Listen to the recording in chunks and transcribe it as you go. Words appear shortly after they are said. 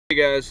Hey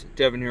guys,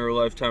 Devin here with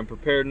Lifetime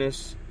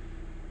Preparedness.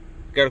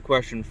 Got a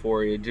question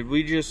for you. Did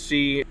we just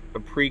see a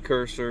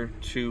precursor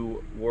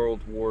to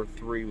World War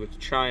III with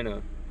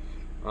China?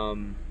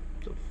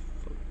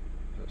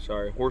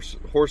 Sorry,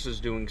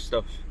 horses doing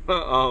stuff.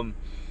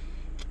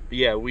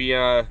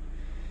 Yeah,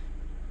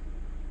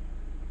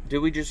 did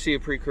we just see a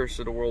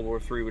precursor to World War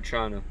III with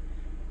China?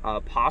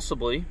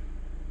 Possibly.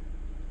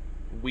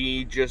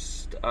 We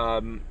just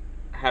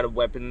had a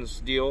weapons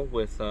deal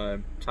with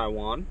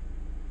Taiwan,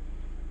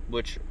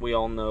 which we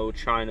all know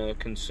China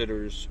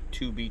considers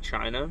to be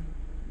China.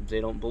 They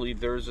don't believe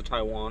there is a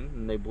Taiwan,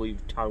 and they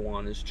believe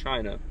Taiwan is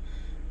China.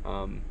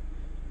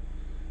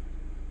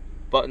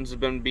 Buttons have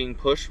been being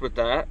pushed with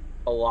that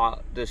a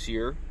lot this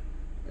year,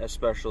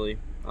 especially.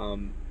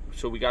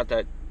 So we got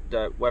that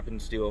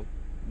weapons deal.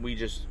 We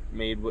just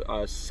made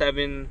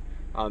 7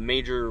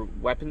 major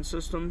weapon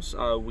systems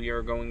we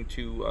are going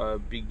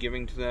to be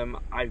giving to them.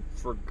 I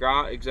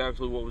forgot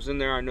exactly what was in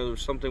there. I know there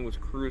was something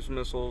with cruise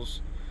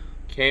missiles.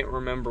 Can't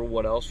remember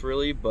what else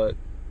really, but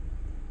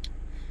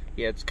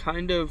yeah, it's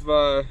kind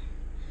of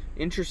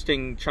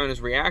interesting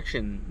China's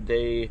reaction.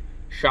 They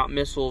shot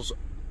missiles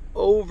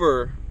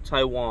over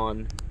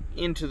Taiwan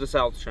into the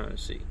South China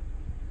Sea.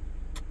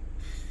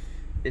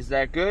 Is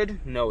that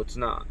good? No, it's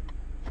not.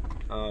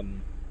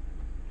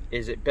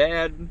 Is it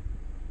bad?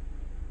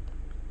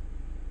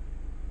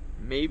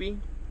 Maybe.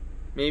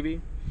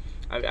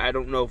 I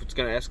don't know if it's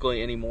going to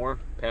escalate any more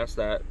past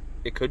that.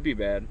 It could be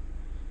bad.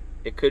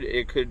 It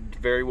could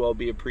very well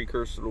be a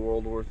precursor to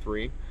World War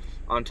III,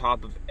 on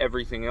top of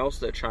everything else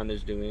that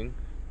China's doing.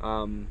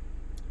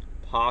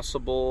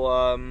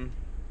 Possible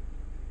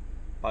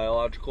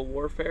biological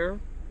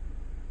warfare.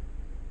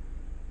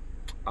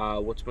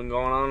 What's been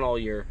going on all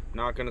year?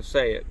 Not gonna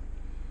say it.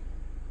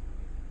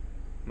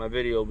 My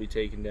video will be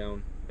taken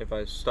down if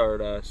I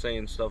start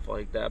saying stuff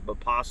like that. But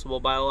possible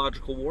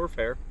biological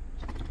warfare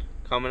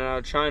coming out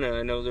of China.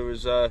 I know there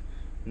was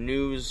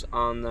news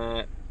on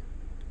that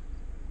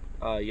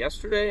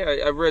yesterday.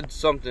 I read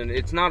something.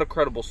 It's not a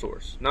credible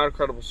source. Not a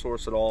credible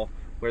source at all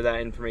where that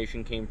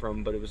information came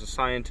from, but it was a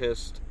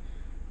scientist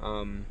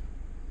out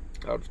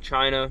of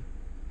China,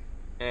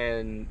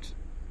 and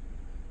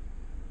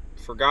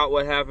forgot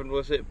what happened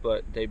with it,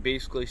 but they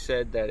basically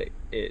said that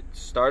it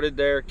started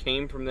there,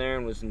 came from there,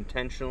 and was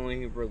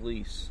intentionally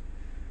released.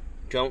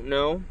 Don't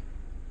know.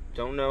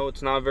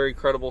 It's not a very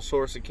credible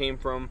source it came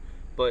from,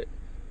 but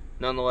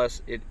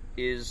nonetheless, it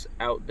is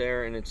out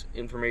there, and it's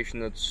information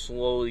that's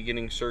slowly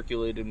getting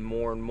circulated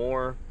more and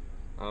more.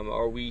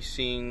 Are we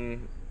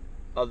seeing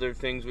other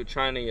things with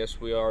China? Yes,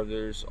 we are.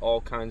 There's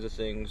all kinds of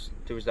things.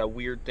 There was that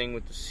weird thing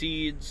with the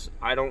seeds.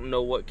 I don't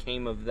know what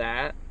came of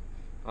that,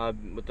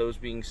 with those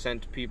being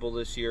sent to people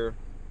this year.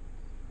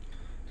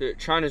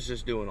 China's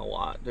just doing a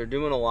lot. They're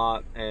doing a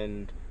lot,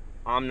 and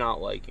I'm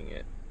not liking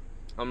it.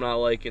 I'm not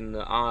liking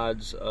the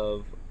odds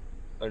of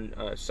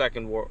a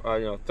second World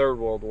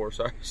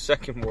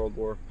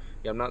War.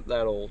 Yeah, I'm not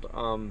that old.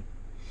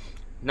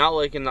 Not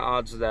liking the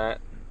odds of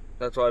that.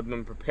 That's why I've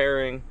been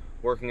preparing,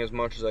 working as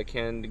much as I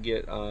can to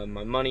get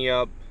my money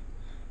up.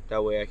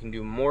 That way I can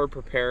do more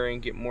preparing,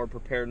 get more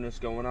preparedness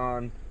going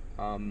on.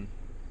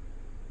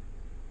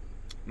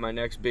 My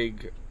next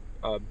bigger,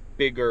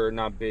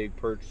 not big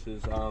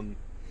purchases,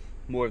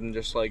 more than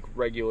just like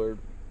regular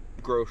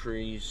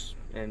groceries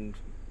and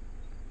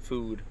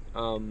food.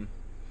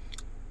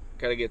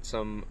 Gotta get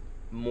some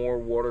more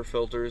water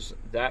filters.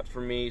 That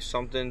for me,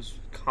 something's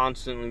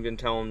constantly been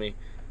telling me,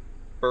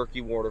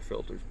 Berkey water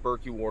filters,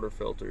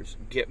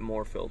 get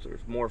more filters.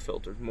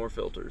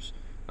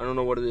 I don't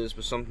know what it is,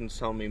 but something's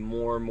telling me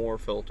more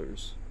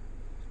filters.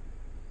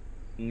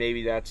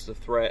 Maybe that's the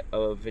threat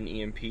of an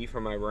EMP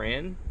from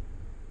Iran.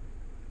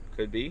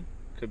 Could be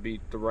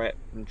threat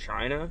from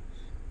China.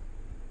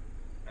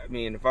 I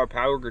mean, if our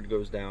power grid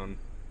goes down,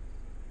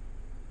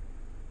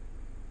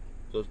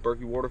 those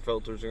Berkey water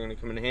filters are going to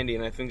come in handy,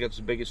 and I think that's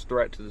the biggest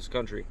threat to this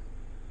country,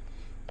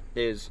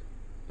 is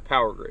the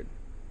power grid.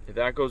 If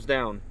that goes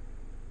down,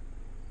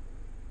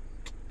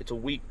 it's a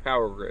weak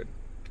power grid.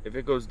 If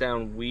it goes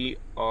down, we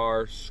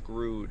are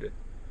screwed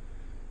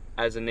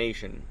as a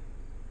nation,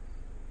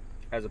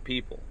 as a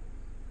people.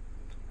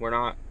 We're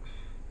not.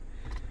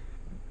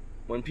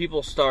 When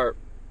people starts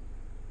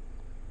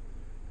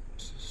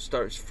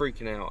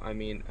freaking out, I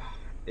mean,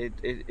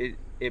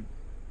 it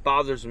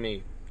bothers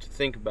me to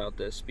think about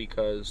this,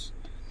 because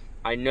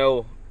I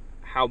know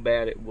how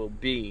bad it will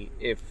be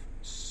if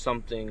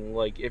something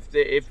like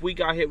if we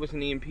got hit with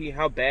an EMP,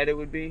 how bad it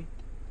would be.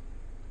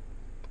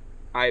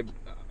 I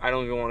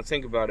don't even want to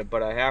think about it,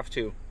 but I have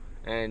to,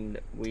 and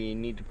we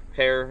need to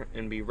prepare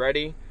and be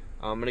ready.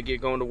 I'm gonna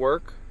get going to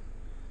work,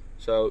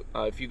 so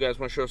if you guys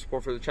want to show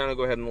support for the channel,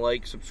 go ahead and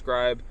like,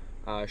 subscribe,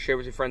 share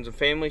with your friends and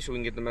family so we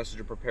can get the message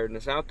of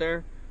preparedness out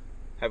there.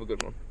 Have a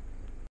good one.